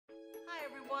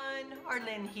everyone,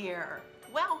 Arlene here.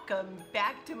 Welcome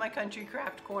back to my Country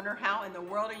Craft Corner. How in the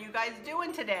world are you guys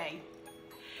doing today?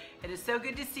 It is so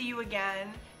good to see you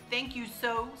again. Thank you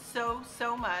so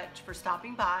much for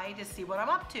stopping by to see what I'm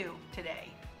up to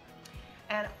today.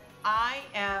 And I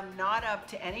am not up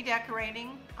to any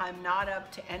decorating. I'm not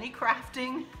up to any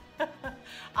crafting.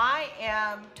 I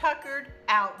am tuckered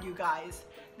out, you guys.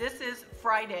 This is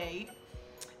Friday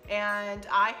and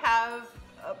I have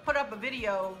put up a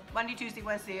video Monday, Tuesday,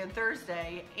 Wednesday, and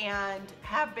Thursday, and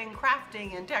have been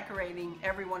crafting and decorating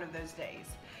every one of those days.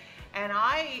 And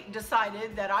I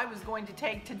decided that I was going to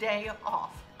take today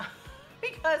off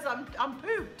because I'm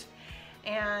pooped.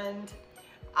 And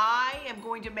I am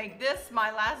going to make this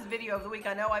my last video of the week.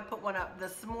 I know I put one up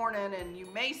this morning, and you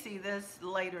may see this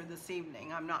later this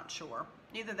evening. I'm not sure.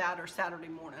 Either that or Saturday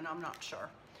morning. I'm not sure.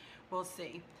 We'll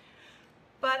see.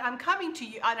 But I'm coming to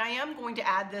you, and I am going to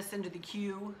add this into the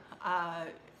queue,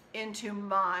 into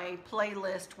my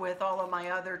playlist with all of my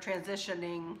other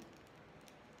transitioning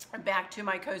back to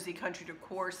my Cozy Country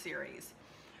Decor series.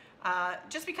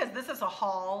 Just because this is a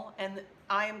haul, and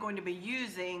I am going to be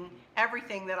using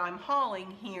everything that I'm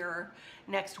hauling here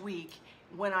next week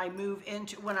when I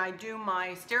do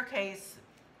my staircase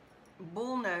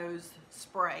bullnose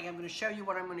spray. I'm going to show you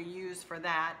what I'm going to use for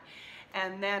that.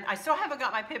 And then I still haven't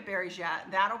got my pip berries yet.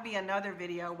 That'll be another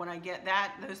video when I get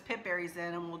those pip berries in,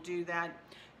 and we'll do that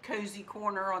cozy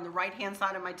corner on the right hand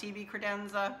side of my TV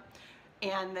credenza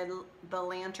and then the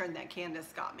lantern that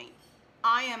Candace got me.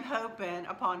 I am hoping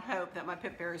upon hope that my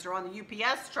pip berries are on the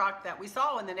UPS truck that we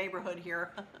saw in the neighborhood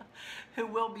here who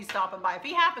will be stopping by. If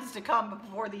he happens to come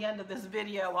before the end of this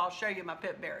video, I'll show you my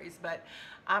pip berries, but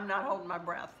I'm not holding my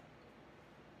breath.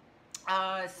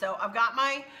 So I've got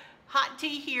my hot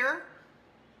tea here.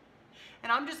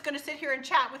 And I'm just going to sit here and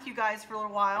chat with you guys for a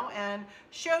little while and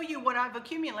show you what I've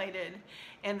accumulated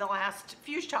in the last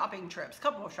few shopping trips,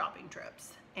 couple of shopping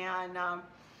trips. And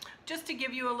just to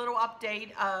give you a little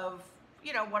update of,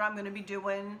 you know, what I'm going to be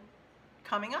doing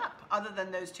coming up, other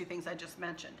than those two things I just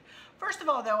mentioned. First of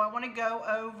all, though, I want to go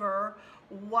over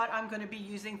what I'm going to be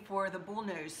using for the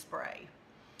bullnose spray.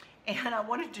 And I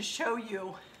wanted to show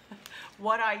you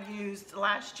what I used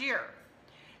last year.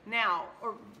 Now,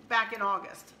 or back in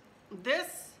August.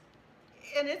 This,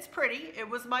 and it's pretty, it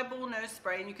was my bullnose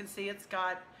spray, and you can see it's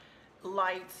got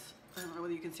lights. I don't know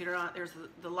whether you can see it or not. There's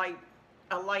a light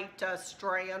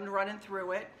strand running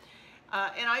through it.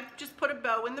 And I just put a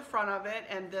bow in the front of it,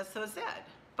 and this was it.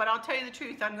 But I'll tell you the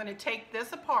truth, I'm going to take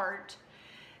this apart,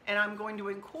 and I'm going to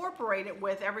incorporate it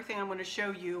with everything I'm going to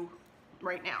show you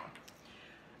right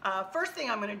now. First thing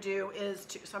I'm going to do is,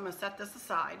 so I'm going to set this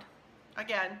aside.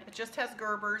 Again, it just has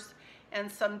Gerbers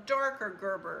and some darker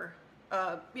Gerber,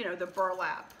 you know, the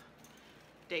burlap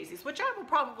daisies, which I will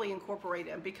probably incorporate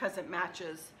in because it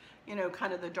matches, you know,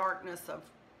 kind of the darkness of,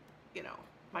 you know,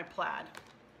 my plaid,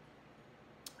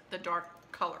 the dark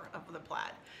color of the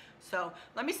plaid. So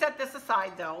let me set this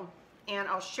aside though, and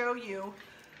I'll show you.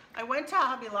 I went to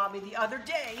Hobby Lobby the other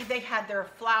day. They had their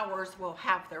flowers, well,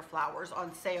 have their flowers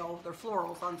on sale, their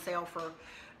florals on sale for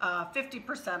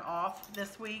 50% off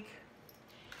this week.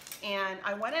 And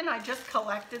I went in, I just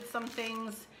collected some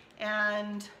things,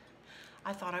 and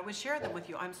I thought I would share them with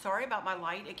you. I'm sorry about my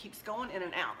light. It keeps going in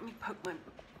and out. Let me poke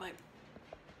my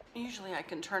usually I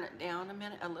can turn it down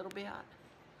a little bit. There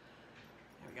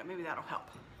we go, maybe that'll help.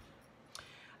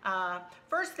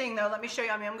 First thing though, let me show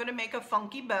you, I'm going to make a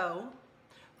funky bow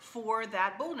for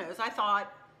that bullnose. I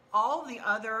thought all the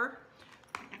other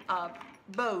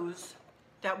bows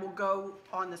that will go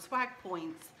on the swag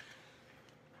points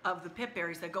of the pip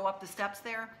berries that go up the steps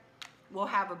there, we'll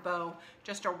have a bow,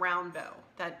 just a round bow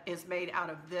that is made out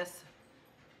of this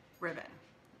ribbon.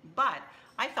 But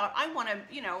I thought I want to,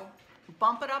 you know,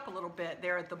 bump it up a little bit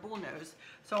there at the bullnose.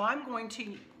 So I'm going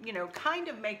to, you know, kind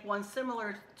of make one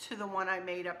similar to the one I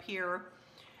made up here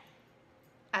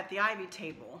at the ivy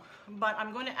table. But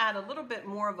I'm going to add a little bit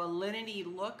more of a linen-y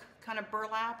look kind of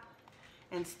burlap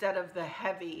instead of the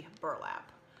heavy burlap.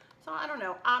 So I don't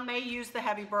know, I may use the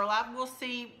heavy burlap. We'll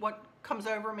see what comes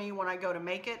over me when I go to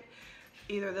make it,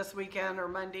 either this weekend or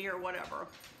Monday or whatever.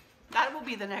 That will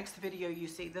be the next video you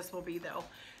see. This will be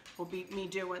me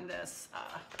doing this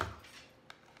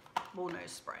bullnose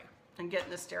spray and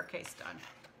getting the staircase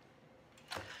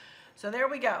done. So there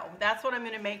we go. That's what I'm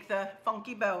going to make the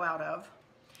funky bow out of.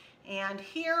 And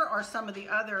here are some of the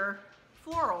other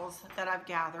florals that I've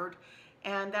gathered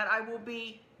and that I will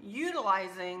be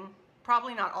utilizing.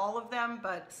 Probably not all of them,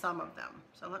 but some of them.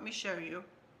 So let me show you.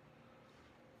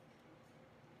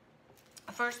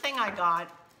 The first thing I got,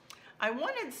 I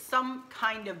wanted some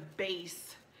kind of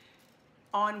base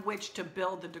on which to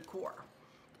build the decor.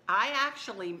 I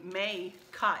actually may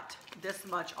cut this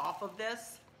much off of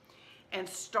this and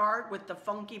start with the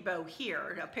funky bow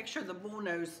here. Now picture the bull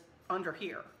nose under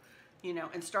here, you know,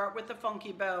 and start with the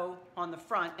funky bow on the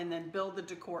front and then build the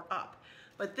decor up.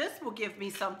 But this will give me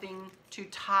something to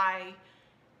tie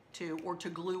to or to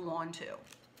glue onto.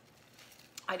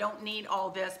 I don't need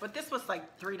all this, but this was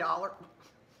like $3,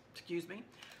 excuse me,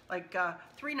 like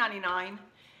 $3.99.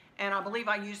 And I believe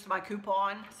I used my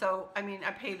coupon. So, I mean,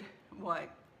 I paid, what,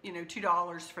 you know,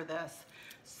 $2 for this.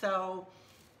 So,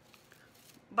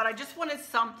 but I just wanted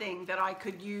something that I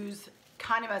could use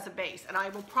kind of as a base. And I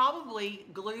will probably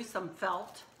glue some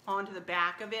felt onto the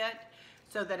back of it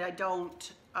so that I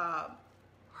don't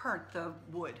hurt the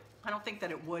wood. I don't think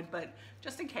that it would, but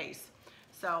just in case.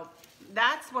 So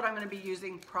that's what I'm going to be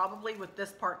using, probably with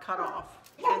this part cut off.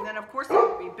 And then of course it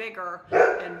will be bigger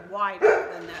and wider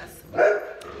than this.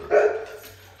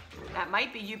 That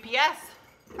might be UPS.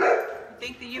 I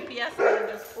think the UPS man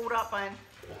just pulled up on.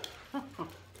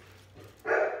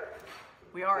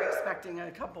 We are expecting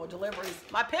a couple of deliveries.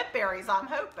 My pip berries, I'm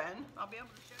hoping I'll be able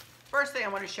to show you. First thing I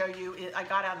want to show you is I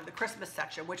got out of the Christmas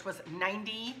section, which was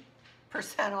 90%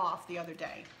 off the other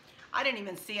day. I didn't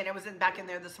even see it. It was back in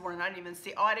there this morning. I didn't even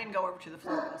see. Oh, I didn't go over to the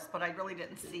florals, but I really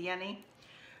didn't see any.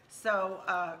 So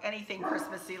anything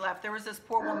Christmassy left. There was this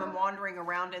poor woman wandering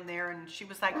around in there, and she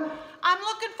was like, "I'm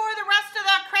looking for the rest of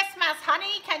that Christmas,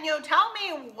 honey. Can you tell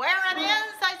me where it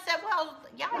is?" I said, "Well,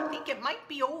 yeah, I think it might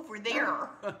be over there."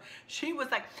 She was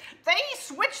like, "They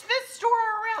switched this store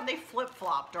around. They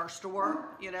flip-flopped our store,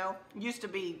 you know. Used to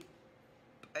be,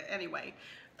 anyway."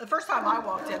 The first time I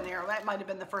walked in there, that might have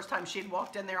been the first time she'd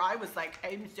walked in there, I was like,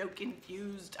 I'm so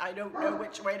confused. I don't know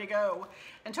which way to go.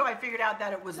 Until I figured out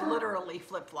that it was literally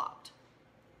flip-flopped.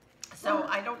 So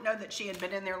I don't know that she had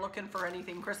been in there looking for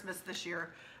anything Christmas this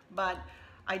year, but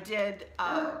I did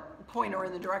point her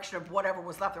in the direction of whatever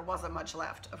was left. There wasn't much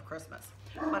left of Christmas.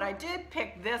 But I did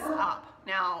pick this up.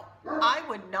 Now, I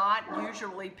would not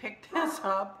usually pick this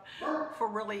up for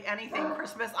really anything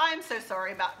Christmas. I'm so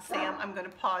sorry about Sam. I'm going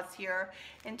to pause here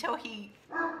until he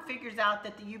figures out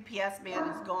that the UPS man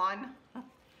is gone.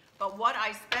 But what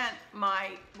I spent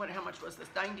how much was this?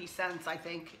 90 cents, I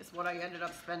think, is what I ended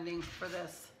up spending for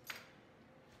this.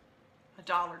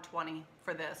 $1.20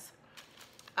 for this.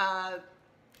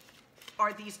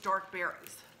 Are these dark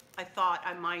berries. I thought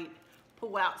I might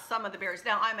pull out some of the berries.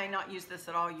 Now, I may not use this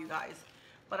at all, you guys,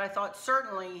 but I thought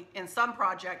certainly in some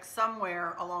projects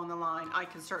somewhere along the line, I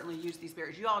can certainly use these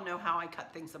berries. You all know how I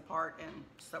cut things apart and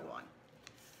so on.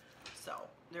 So,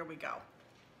 there we go.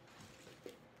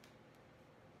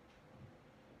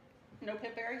 No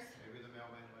pip berries? Maybe the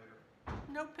mailman later.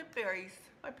 No pip berries.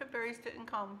 My pip berries didn't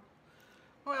come.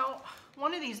 Well,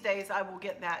 one of these days I will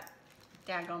get that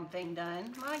daggone thing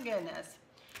done. My goodness.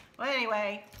 Well,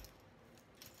 anyway,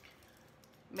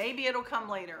 maybe it'll come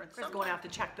later. It's going to have to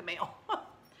check the mail.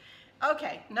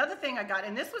 Okay, another thing I got,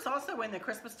 and this was also in the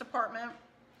Christmas department.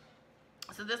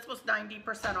 So this was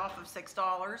 90% off of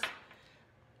 $6.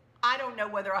 I don't know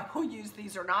whether I will use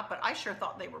these or not, but I sure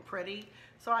thought they were pretty.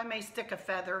 So I may stick a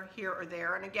feather here or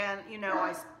there. And again, you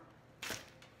know,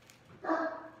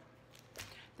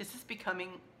 this is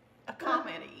becoming a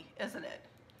comedy, isn't it?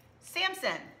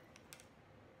 Samson.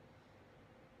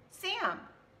 Sam,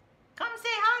 come say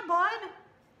hi, bud.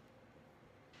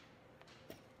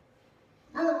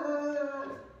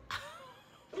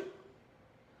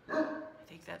 I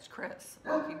think that's Chris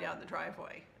walking down the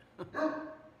driveway.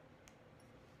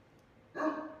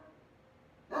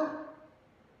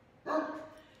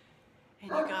 And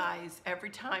you guys, every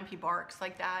time he barks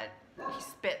like that, he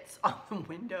spits on the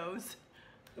windows.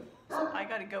 So I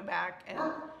got to go back, and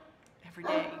every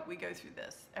day we go through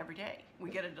this. Every day we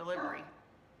get a delivery.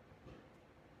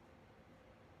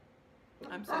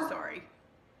 I'm so sorry.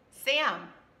 Sam.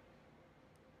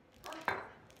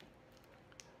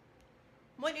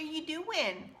 What are you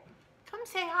doing? Come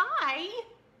say hi.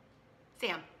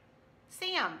 Sam.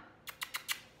 Sam.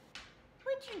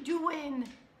 What you doing?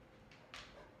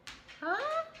 Huh?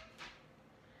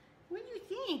 What do you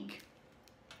think?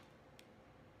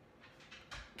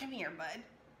 Come here, bud.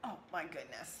 Oh, my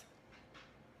goodness.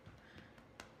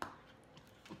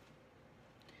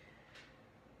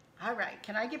 All right,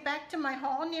 can I get back to my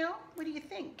haul now? What do you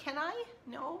think? Can I?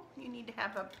 No? You need to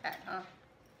have a pet, huh?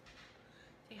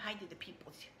 Say hi to the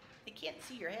people. They can't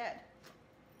see your head.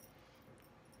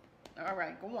 All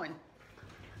right, go on.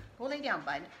 Go lay down,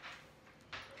 bud.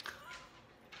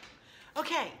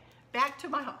 Okay, back to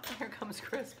my haul. Here comes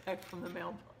Chris back from the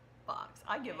mailbox.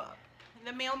 I give up.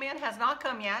 The mailman has not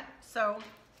come yet, so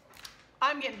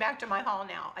I'm getting back to my haul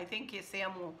now. I think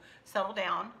Sam will settle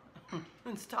down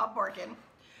and stop barking.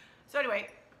 So anyway,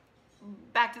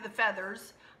 back to the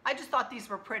feathers. I just thought these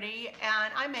were pretty,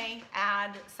 and I may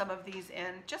add some of these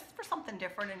in just for something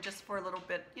different and just for a little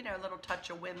bit, you know, a little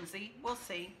touch of whimsy. We'll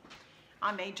see.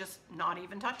 I may just not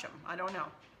even touch them. I don't know.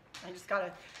 I just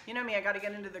gotta, you know me, I gotta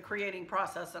get into the creating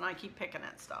process, and I keep picking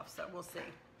at stuff, so we'll see.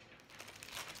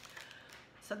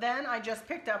 So then I just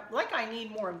picked up, like I need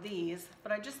more of these,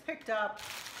 but I just picked up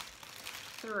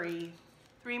three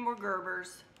more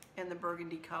Gerbers in the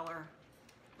burgundy color,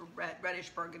 reddish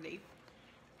burgundy.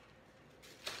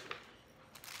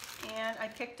 And I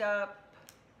picked up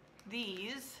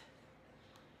these,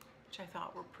 which I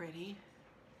thought were pretty.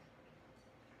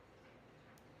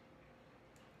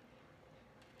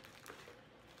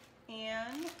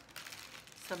 And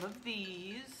some of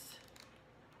these.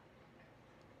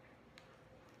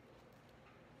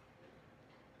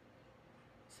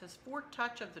 It says For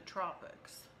Touch of the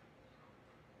Tropics.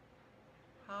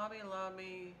 Hobby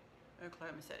Lobby,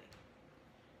 Oklahoma City.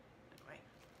 Anyway,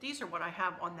 these are what I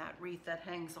have on that wreath that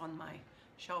hangs on my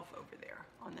shelf over there,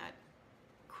 on that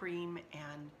cream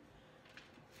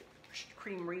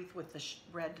wreath with the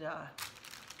red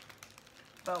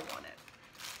bow on it.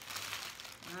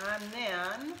 And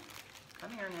then,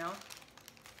 come here now,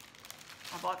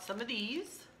 I bought some of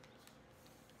these,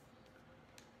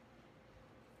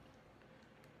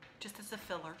 just as a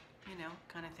filler, you know,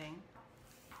 kind of thing.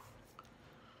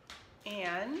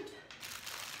 And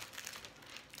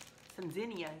some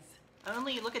zinnias.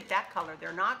 Only look at that color.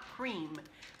 They're not cream.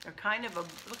 They're kind of a,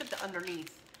 look at the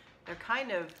underneath. They're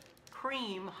kind of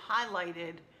cream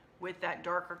highlighted with that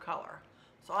darker color.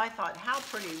 So I thought, how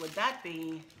pretty would that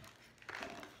be?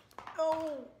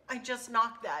 Oh, I just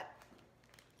knocked that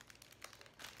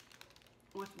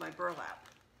with my burlap,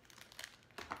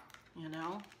 you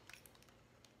know?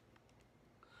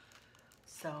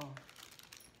 So,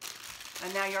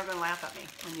 and now you're gonna laugh at me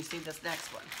when you see this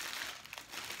next one.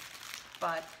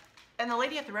 But, and the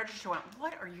lady at the register went,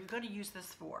 what are you gonna use this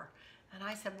for? And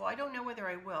I said, well, I don't know whether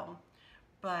I will,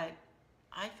 but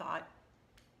I thought,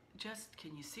 just,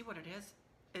 can you see what it is?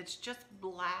 It's just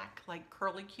black, like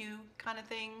curly Q kind of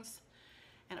things.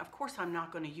 And of course I'm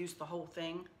not gonna use the whole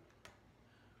thing,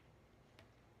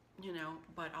 you know,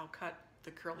 but I'll cut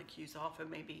the curly Qs off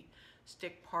and maybe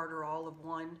stick part or all of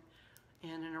one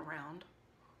in and around.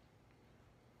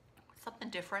 Something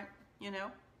different, you know.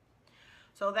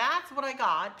 So that's what I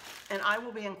got, and I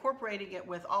will be incorporating it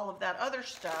with all of that other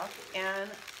stuff in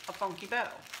a funky bow.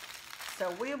 So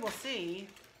we will see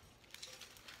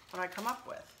what I come up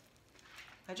with.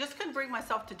 I just couldn't bring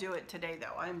myself to do it today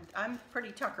though. I'm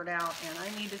pretty tuckered out, and I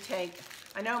need to take,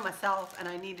 I know myself, and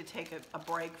I need to take a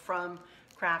break from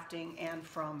crafting and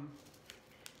from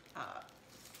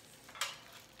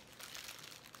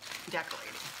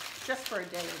decorating, just for a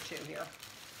day or two here.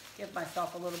 Give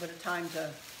myself a little bit of time to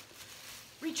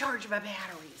recharge my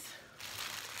batteries.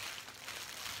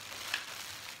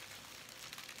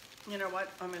 You know what?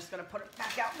 I'm just gonna put it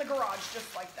back out in the garage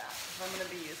just like that. I'm gonna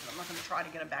be using it. I'm not gonna try to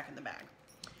get it back in the bag.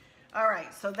 All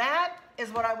right, so that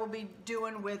is what I will be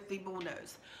doing with the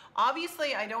bullnose.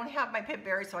 Obviously, I don't have my pip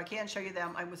berries, so I can't show you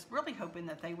them. I was really hoping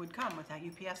that they would come with that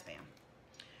UPS van,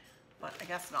 but I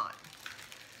guess not.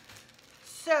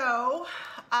 So,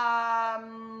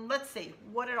 let's see,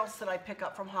 what else did I pick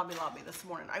up from Hobby Lobby this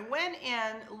morning? I went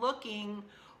in looking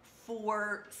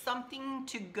for something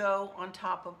to go on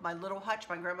top of my little hutch,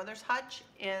 my grandmother's hutch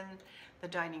in the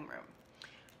dining room.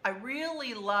 I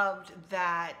really loved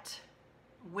that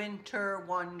Winter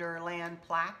Wonderland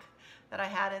plaque that I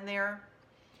had in there.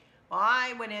 Well,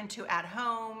 I went into At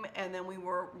Home, and then we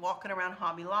were walking around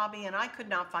Hobby Lobby, and I could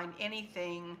not find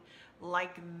anything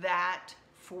like that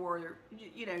for,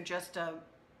 you know, just a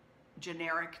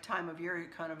generic time of year,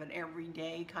 kind of an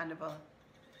everyday kind of a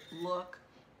look.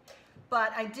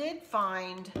 But I did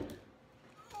find,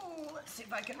 oh, let's see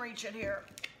if I can reach it here.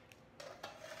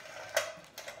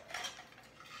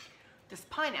 This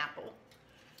pineapple.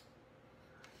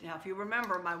 Now, if you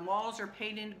remember, my walls are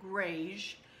painted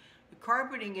greige. The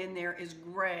carpeting in there is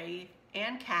gray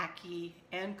and khaki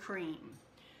and cream.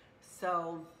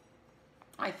 So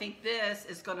I think this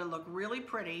is gonna look really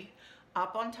pretty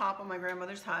up on top of my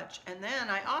grandmother's hutch. And then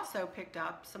I also picked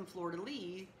up some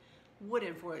fleur-de-lis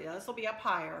wooden for you. This will be up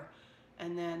higher.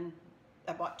 And then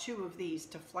I bought 2 of these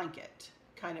to flank it,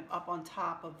 kind of up on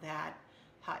top of that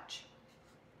hutch.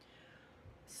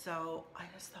 So I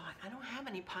just thought, I don't have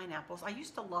any pineapples. I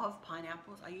used to love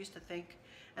pineapples. I used to think,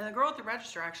 and the girl at the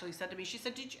register actually said to me, she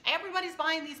said, everybody's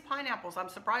buying these pineapples. I'm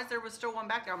surprised there was still one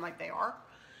back there. I'm like, they are?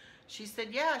 She said,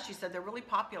 yeah. She said, they're really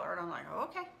popular. And I'm like, oh,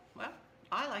 okay, well,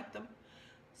 I like them.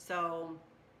 So,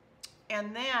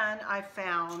 and then I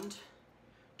found,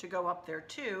 to go up there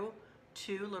too,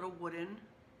 two little wooden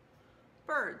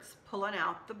birds, pulling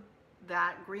out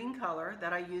that green color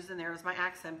that I use in there as my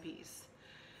accent piece,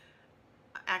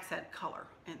 accent color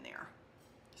in there.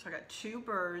 So I got two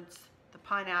birds, the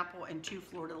pineapple, and two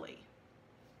fleur-de-lis.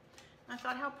 I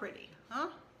thought, how pretty, huh?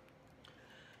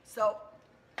 So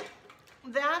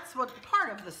that's what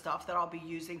part of the stuff that I'll be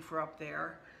using for up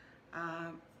there.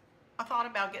 I thought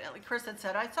about getting, like Chris had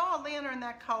said, I saw a lantern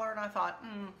that color, and I thought,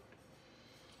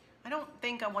 I don't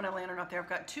think I want a lantern up there. I've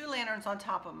got two lanterns on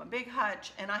top of them, a big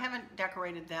hutch, and I haven't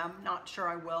decorated them. Not sure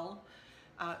I will,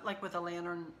 like with a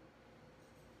lantern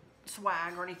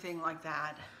swag or anything like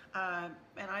that.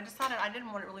 And I decided I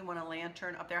didn't really want a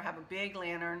lantern up there. I have a big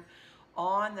lantern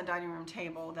on the dining room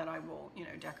table that I will, you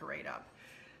know, decorate up.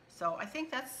 So I think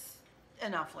that's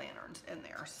enough lanterns in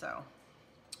there. So,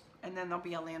 and then there'll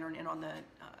be a lantern in on the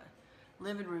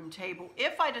living room table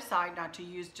if I decide not to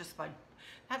use just my,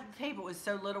 that table is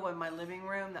so little in my living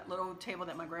room, that little table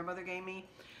that my grandmother gave me,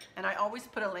 and I always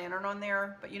put a lantern on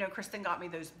there. But you know, Kristen got me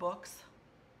those books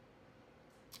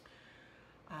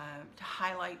to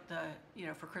highlight the, you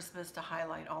know, for Christmas, to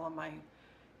highlight all of my,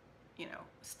 you know,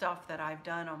 stuff that I've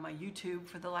done on my YouTube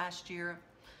for the last year,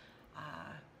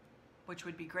 which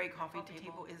would be great. Coffee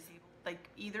table is like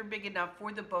either big enough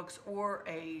for the books or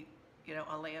a, you know,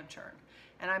 a lantern.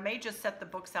 And I may just set the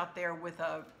books out there with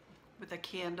a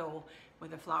candle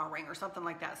with a flower ring or something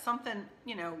like that. Something,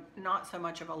 you know, not so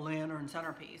much of a lantern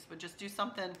centerpiece, but just do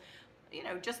something, you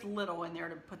know, just little in there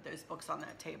to put those books on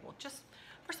that table, just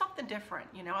for something different.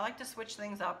 You know, I like to switch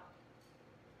things up,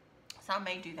 so I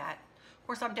may do that. Of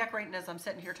course, I'm decorating as I'm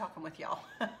sitting here talking with y'all,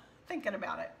 thinking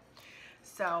about it.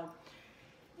 So,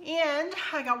 and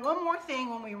I got one more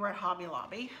thing when we were at Hobby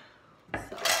Lobby.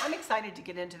 So I'm excited to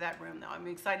get into that room though. I'm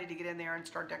excited to get in there and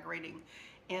start decorating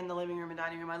in the living room and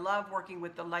dining room. I love working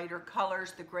with the lighter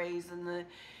colors, the grays and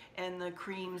the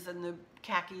creams and the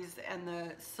khakis and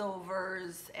the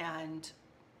silvers, and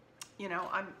you know,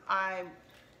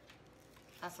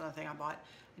 that's another thing I bought.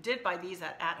 I did buy these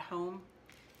at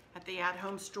the At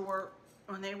Home store,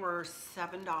 and they were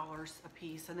 $7 a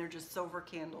piece, and they're just silver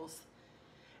candles.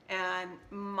 And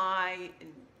my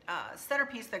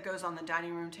centerpiece that goes on the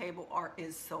dining room table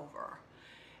is silver.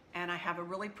 And I have a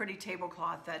really pretty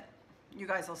tablecloth that you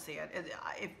guys will see it.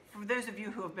 For those of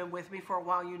you who have been with me for a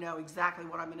while, you know exactly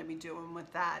what I'm going to be doing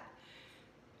with that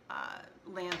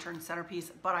lantern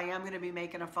centerpiece. But I am going to be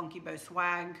making a funky bow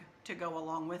swag to go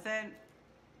along with it.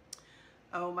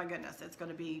 Oh my goodness, it's going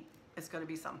to be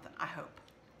something. I hope.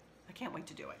 I can't wait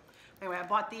to do it. Anyway, I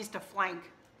bought these to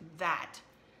flank that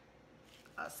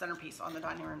centerpiece on the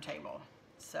dining room table.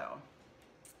 So,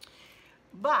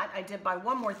 but I did buy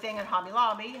one more thing at Hobby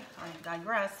Lobby. I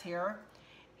digress here.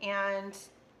 And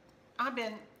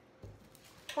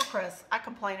poor Chris, I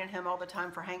complain at him all the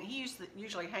time for hanging. He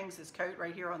usually hangs his coat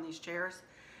right here on these chairs.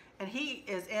 And he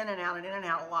is in and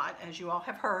out a lot, as you all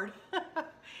have heard.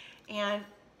 And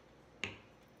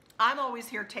I'm always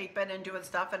here taping and doing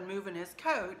stuff and moving his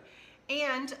coat.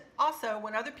 And also,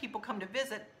 when other people come to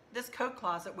visit, this coat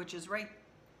closet, which is right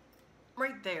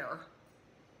there,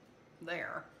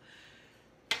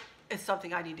 is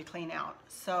something I need to clean out.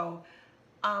 So,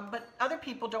 but other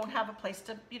people don't have a place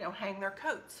to, you know, hang their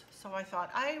coats. So I thought,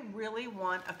 I really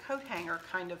want a coat hanger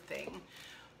kind of thing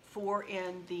for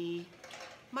in the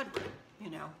mudroom, you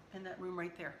know, in that room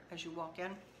right there as you walk in,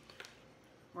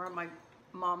 where my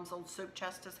mom's old soap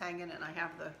chest is hanging, and I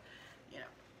have the, you know,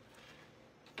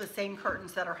 the same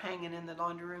curtains that are hanging in the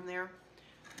laundry room there.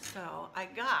 So I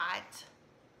got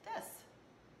this.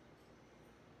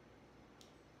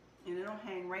 And it'll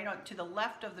hang right on to the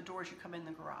left of the door as you come in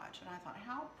the garage. And I thought,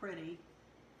 how pretty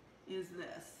is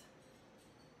this?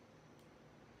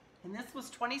 And this was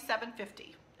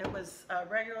 $27.50. It was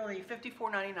regularly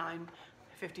 $54.99,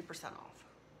 50% off.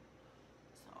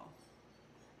 So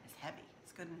it's heavy.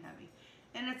 It's good and heavy.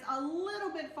 And it's a little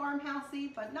bit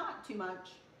farmhousey, but not too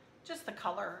much. Just the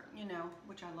color, you know,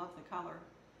 which I love the color.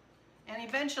 And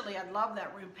eventually I'd love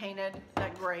that room painted,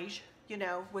 that Greige, you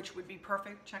know, which would be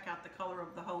perfect. Check out the color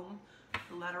of the home,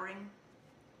 the lettering.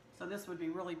 So this would be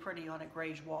really pretty on a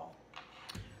Greige wall.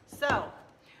 So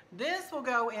this will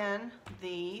go in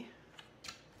the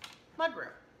mudroom.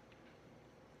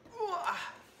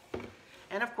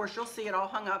 And of course you'll see it all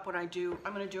hung up when I'm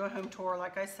going to do a home tour,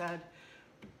 like I said,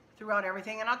 throughout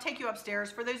everything. And I'll take you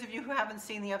upstairs. For those of you who haven't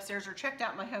seen the upstairs or checked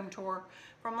out my home tour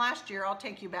from last year, I'll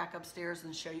take you back upstairs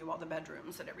and show you all the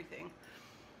bedrooms and everything.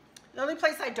 The only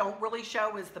place I don't really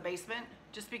show is the basement,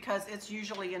 just because it's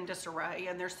usually in disarray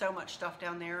and there's so much stuff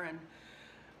down there. And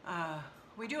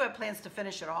we do have plans to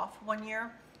finish it off one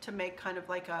year to make kind of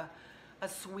like a a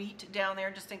suite down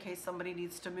there just in case somebody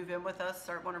needs to move in with us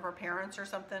or one of our parents or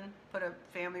something. Put a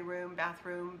family room,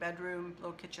 bathroom, bedroom,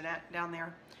 little kitchenette down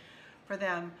there for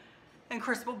them. And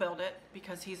Chris will build it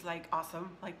because he's like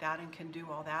awesome like that and can do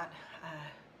all that.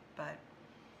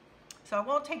 So I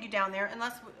won't take you down there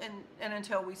unless and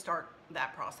until we start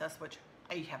that process, which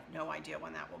I have no idea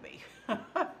when that will be.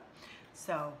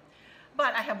 So,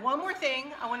 but I have one more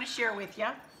thing I want to share with you.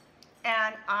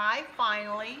 And I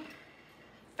finally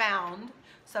found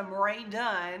some Rae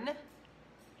Dunn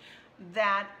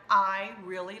that I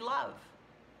really love.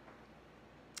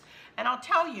 And I'll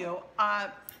tell you,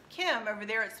 Kim over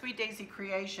there at Sweet Daisy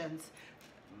Creations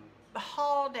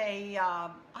hauled a,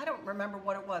 I don't remember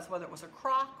what it was, whether it was a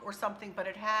crock or something, but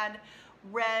it had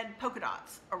red polka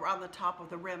dots around the top of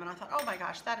the rim. And I thought, oh my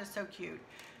gosh, that is so cute.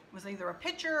 It was either a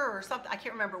picture or something. I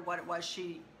can't remember what it was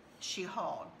she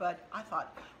hauled, but I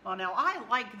thought, well, now I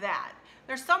like that.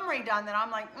 There's some Rae Dunn that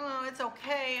I'm like, oh, it's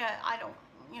okay. I don't,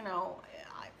 you know,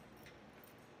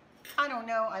 I don't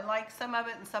know. I like some of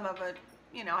it and some of it,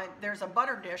 you know, there's a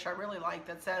butter dish I really like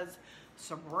that says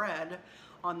some bread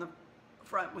on the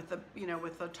front with the, you know,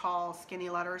 with the tall skinny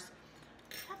letters.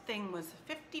 That thing was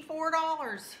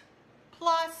 $54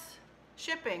 plus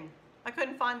shipping. I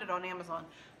couldn't find it on Amazon,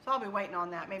 so I'll be waiting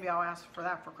on that. Maybe I'll ask for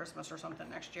that for Christmas or something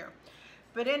next year.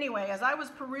 But anyway, as I was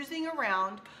perusing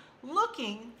around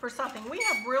looking for something, we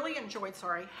have really enjoyed,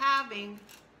 having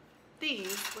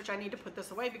these, which I need to put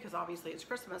this away because obviously it's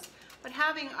Christmas, but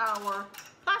having our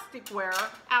plasticware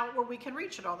out where we can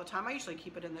reach it all the time. I usually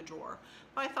keep it in the drawer.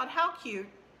 But I thought, how cute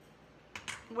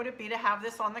would it be to have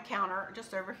this on the counter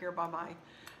just over here by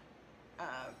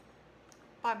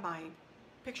my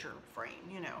picture frame,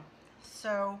 you know.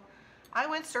 So I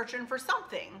went searching for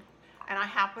something and I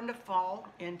happened to fall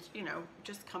in, you know,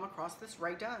 just come across this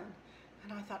Rae Dunn.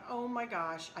 And I thought, oh my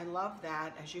gosh, I love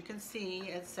that. As you can see,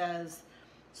 it says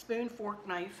spoon, fork,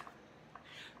 knife.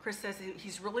 Chris says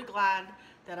he's really glad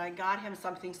that I got him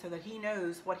something so that he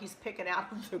knows what he's picking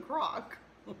out of the crock.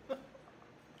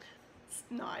 It's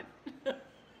not.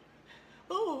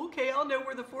 Oh, okay, I'll know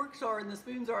where the forks are and the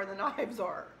spoons are and the knives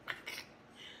are.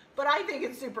 But I think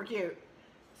it's super cute.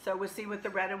 So we'll see with the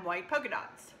red and white polka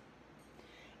dots.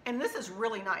 And this is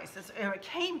really nice. It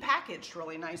came packaged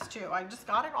really nice too. I just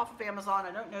got it off of Amazon.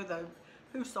 I don't know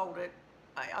who sold it.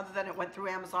 Other than it went through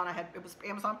Amazon. It was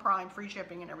Amazon Prime, free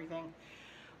shipping and everything.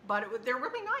 But they're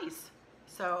really nice.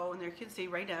 So, and there you can see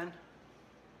Rae Dunn.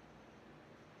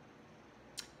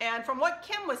 And from what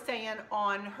Kim was saying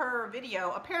on her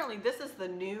video, apparently this is the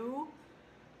new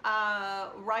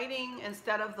writing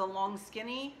instead of the long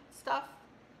skinny stuff.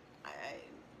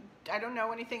 I don't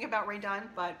know anything about Rae Dunn,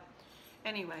 but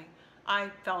anyway, I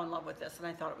fell in love with this and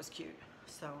I thought it was cute.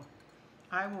 So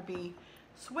I will be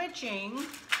switching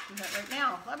that right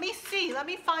now. Let me see. Let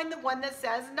me find the one that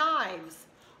says knives.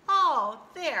 Oh,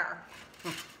 there.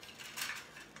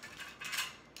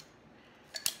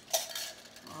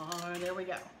 Oh, there we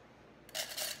go.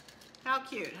 How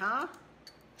cute, huh?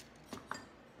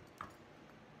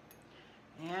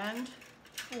 And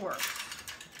forks.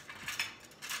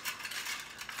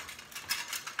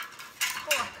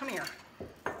 Oh, come here.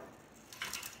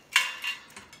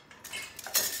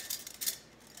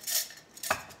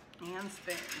 And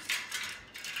spoons.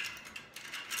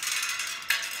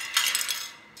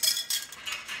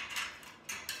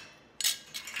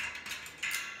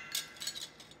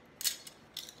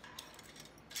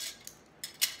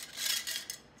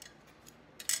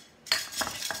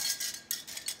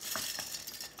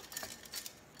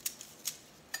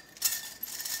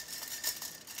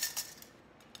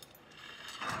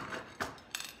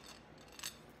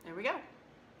 There we go.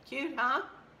 Cute, huh?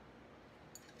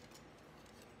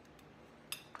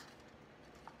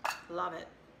 Love it.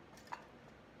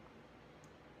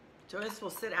 So this will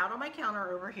sit out on my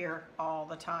counter over here all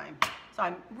the time. So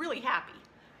I'm really happy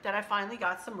that I finally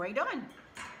got some Rae Dunn.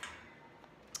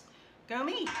 Go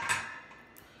me.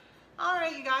 All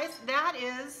right, you guys, that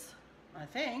is, I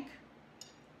think,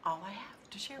 all I have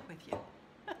to share with you.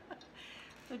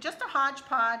 So just a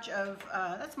hodgepodge of,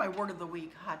 that's my word of the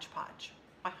week, hodgepodge.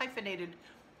 My hyphenated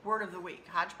word of the week,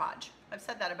 hodgepodge. I've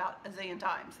said that about a zillion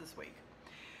times this week.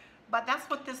 But that's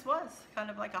what this was, kind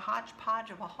of like a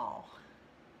hodgepodge of a haul.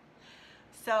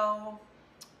 So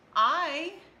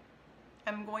I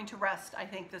am going to rest, I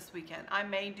think, this weekend. I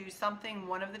may do something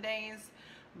one of the days,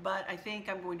 but I think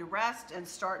I'm going to rest and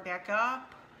start back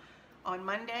up on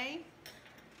Monday.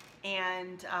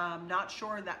 And not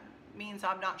sure, that means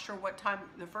I'm not sure what time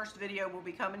the first video will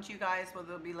be coming to you guys,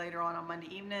 whether it'll be later on Monday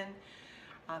evening.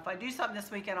 If I do something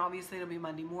this weekend, obviously it'll be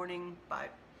Monday morning, but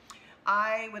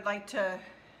I would like to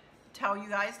tell you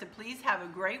guys to please have a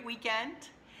great weekend.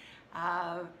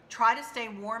 Try to stay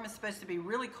warm. It's supposed to be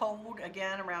really cold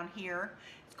again around here.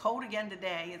 It's cold again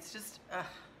today. It's just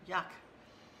yuck.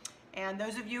 And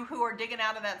those of you who are digging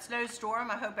out of that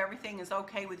snowstorm, I hope everything is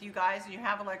okay with you guys and you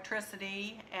have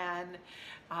electricity and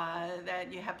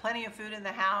that you have plenty of food in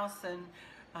the house and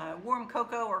warm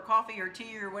cocoa or coffee or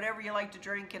tea or whatever you like to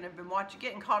drink, and have been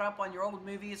getting caught up on your old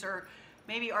movies or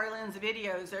maybe Arlen's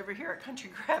videos over here at Country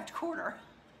Craft Corner.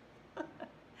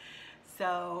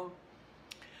 So,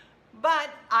 but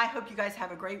I hope you guys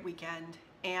have a great weekend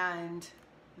and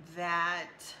that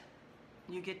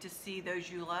you get to see those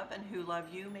you love and who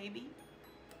love you maybe,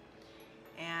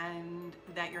 and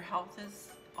that your health is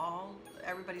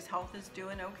everybody's health is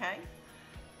doing okay,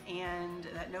 and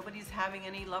that nobody's having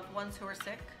any loved ones who are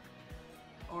sick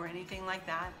or anything like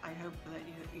that. I hope that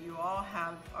you all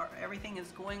have, everything is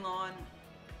going on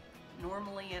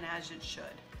normally and as it should.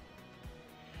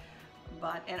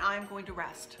 And I'm going to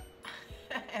rest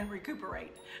and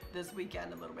recuperate this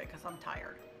weekend a little bit because I'm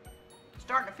tired.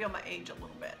 Starting to feel my age a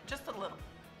little bit, just a little,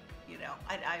 you know.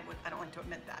 I don't like to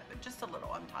admit that, but just a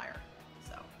little. I'm tired.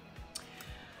 So,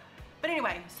 but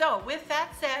anyway, so with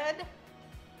that said,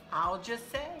 I'll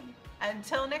just say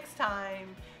until next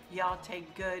time, y'all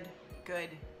take good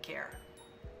care.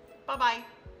 Bye bye.